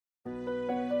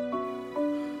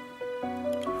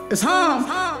It's HOMI.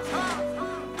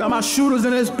 Got my shooters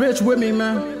in this bitch with me,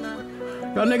 man.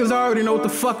 Y'all niggas already know what the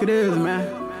fuck it is, man.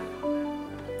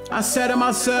 I sat in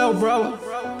my cell, bro,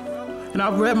 and I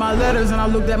read my letters and I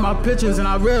looked at my pictures and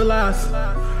I realized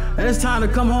that it's time to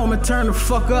come home and turn the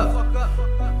fuck up.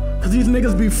 Cause these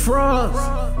niggas be frauds.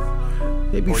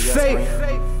 They be fake.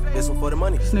 This one for the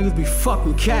money. These niggas be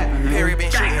fucking capping,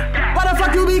 man. Why the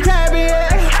fuck you be capping,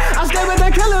 yeah? I stay with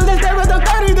the killers, they stay with the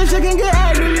 30, this shit can get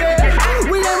ugly,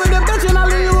 yeah. We ain't with the bitch and I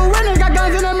leave you a winner, got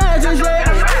guns in the mattress, yeah.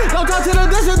 Don't talk to the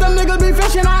dishes, them niggas be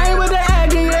fishing, I ain't with the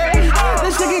acting, yeah.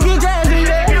 This shit can get drastic,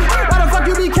 yeah. Why the fuck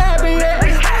you be capping, yeah?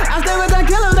 I stay with the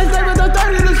killers, they stay with the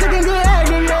 30, this shit can get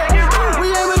ugly, yeah. We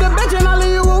ain't with the bitch and I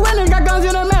leave you a winner, got guns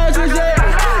in the mattress, yeah.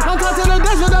 Don't talk to the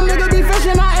dishes, them niggas be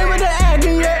fishing, I ain't with the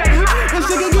acting, yeah. This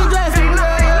shit can get drastic,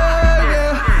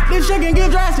 yeah. This shit can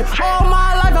get drastic. All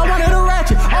my life I wanted a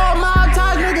ratchet. All my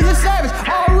ties niggas is savage.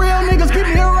 All real niggas keep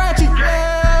me a ratchet.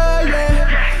 Yeah,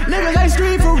 yeah. Niggas ain't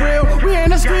street for real. We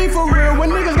ain't the street for real. When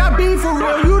niggas got beef for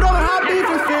real, you don't know how beef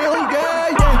it feel.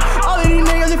 Yeah, yeah. All of these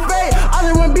niggas is fake. I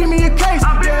just want beat me a case.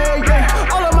 Yeah,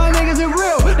 yeah. All of my niggas is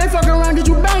real. They fuck around, get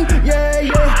you banged. Yeah,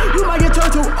 yeah. You might get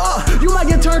turned to you might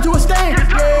get turned to a stain.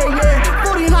 Yeah, yeah.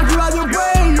 40 knock you out your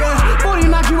brain. Yeah. 40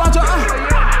 knock you out your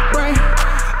brain.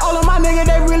 All of my niggas,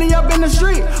 they really up in the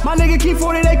street. My nigga keep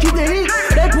 40, they keep the heat.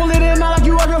 They pull it in not like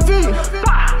you on your feet.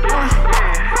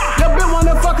 Your bitch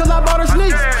wanna fuck cause I bought her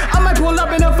sneaks. I might pull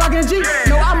up in a fucking Jeep.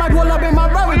 No, I might pull up in my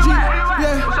brother Jeep.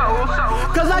 Yeah.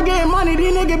 Cause I get money,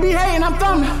 these niggas be hating, I'm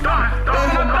thumbing.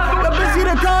 Yeah. Your bitch see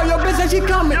the car, your bitch say she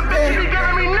coming.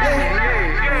 Yeah.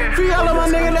 Free all of my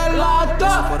niggas that locked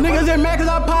up. Niggas ain't mad cause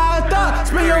I passed up.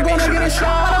 Spin your gonna get a shot.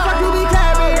 Why the fuck you be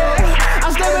capping, yeah? I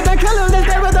stay with the killers, they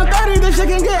stay with the 30, this shit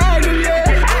can get ugly, yeah.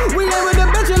 We ain't with the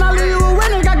bitch and I leave you a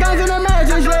winner, got guns in the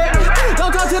mattress, yeah.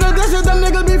 Don't talk to the dishes, them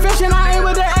niggas be fishing, I ain't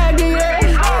with the acting, yeah.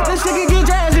 This shit can get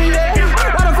drastic, yeah.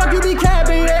 Why the fuck you be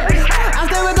capping, yeah? I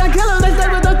stay with the killers, they stay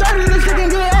with the 30, this shit can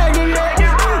get ugly,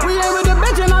 yeah. We ain't with the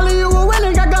bitch and I leave you a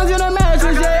winner, got guns in the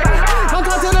mattress, yeah. Don't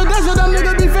talk to the dishes, them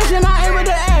niggas be fishing, I ain't with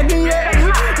the acting, yeah.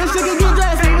 This shit can get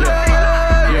drastic, yeah.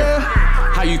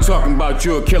 How you talking about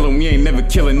you a killer when you ain't never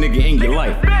kill a nigga in your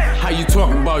life? How you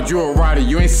talking about you a rider,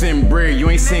 you ain't send bread, you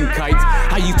ain't send kites?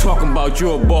 How you talking about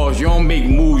you a boss, you don't make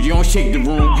moves, you don't shake the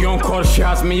room, you don't call the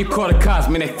shots, man, you call the cops,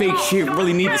 man, that fake shit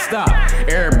really need to stop.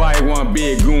 Everybody wanna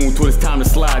be a goon till it's time to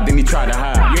slide, then he try to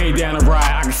hide. You ain't down to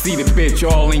ride, I can see the bitch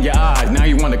all in your eyes, now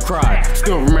you wanna cry.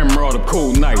 Still remember all the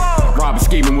cold nights, Rob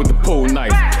escaping with the pole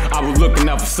knife. I was looking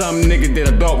out for some niggas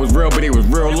that I thought was real, but they was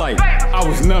real life. I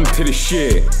was numb to the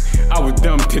shit, I was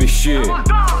dumb to the shit.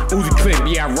 Uzi clip,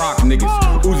 yeah, I rock niggas.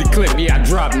 Uzi clip, yeah, I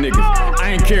drop niggas.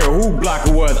 I ain't care who block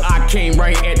it was, I came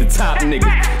right at the top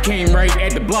niggas. Came right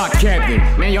at the block captain.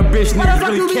 Man, your bitch niggas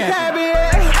really capping.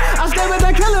 I stay with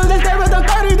the killers, they stay with the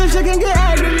 30, this shit can get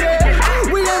ugly,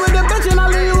 yeah. We ain't with the bitch and I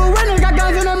leave you a winner, got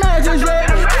guns in the mattress, yeah.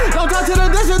 Don't talk to the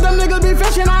dishes, them niggas be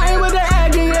fishing, I ain't with the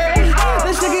acting, yeah.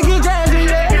 This shit can get drastic,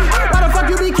 yeah. Why the fuck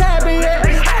you be capping, yeah?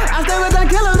 I stay with the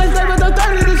killers, they stay with the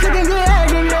 30, this shit can get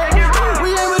ugly, yeah.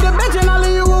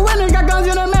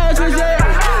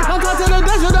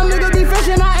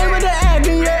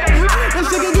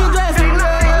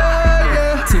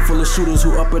 Shooters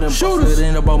who up it and buff it.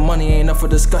 Ain't about money, ain't enough for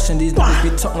discussion. These niggas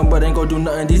be talking but ain't gon' do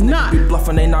nothing. These niggas be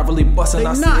bluffing, they not really busting.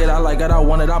 I see it, I like it, I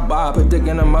want it, I buy it. Put dick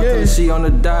in her mouth till she on the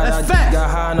diet. I just got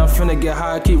high and I'm finna get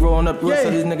high. Keep rolling up the rest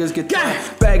of these niggas get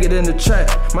tired. Bag it in the trap.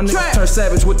 My niggas turn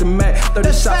savage with the Mac.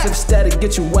 30 shots if static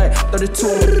get you whack. 32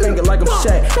 on my finger like I'm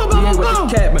Shaq. We ain't with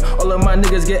the CAPP'N. All of my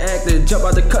niggas get active. Jump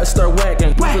out the cut, start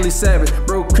whacking. We really savage,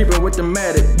 bro, creeping with the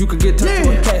Matic. You could get turned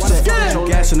to a cash.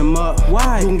 Gassing them up.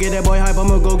 Why? You can get that boy hype,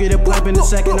 I'ma go get it. Pipe in a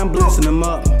second, I'm blasting them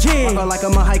up. Yeah. Walk like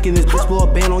I'm a hiking this bitch, blow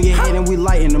a band on your head and we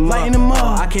lighting them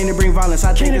up. I came to bring violence,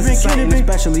 I think it's exciting,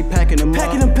 especially packing them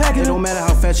up. It don't matter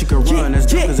how fast you can run, that's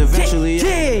dope, cause eventually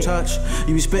you touch.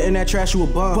 You be spitting that trash, you a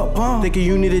bum. Thinking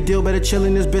you need a deal, better chill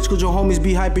in this bitch, cause your homies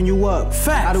be hyping you up.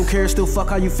 I don't care, still fuck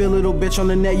how you feel, little bitch on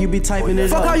the net, you be typing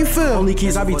it up. Fuck how you feel. Only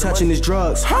keys I be touching is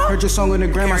drugs. Heard your song on the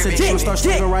gram, I said you start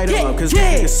sticking right up, cause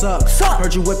niggas sucks.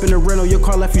 Heard you whipping the rental, your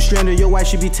car left you stranded, your wife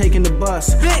should be taking the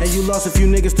bus. And you lost a few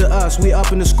niggas to us, we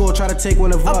up in the score, try to take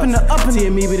one of us. T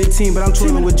and me be the team, but I'm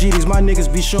twirling with GDs, my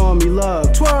niggas be showing me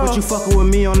love. But you fucking with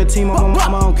me on the team, I'm my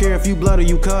mama, I don't care if you blood or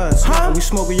you cuz. We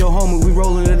smoking your homie, we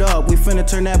rolling it up, we finna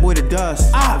turn that boy to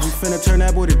dust. We finna turn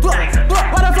that boy to dust.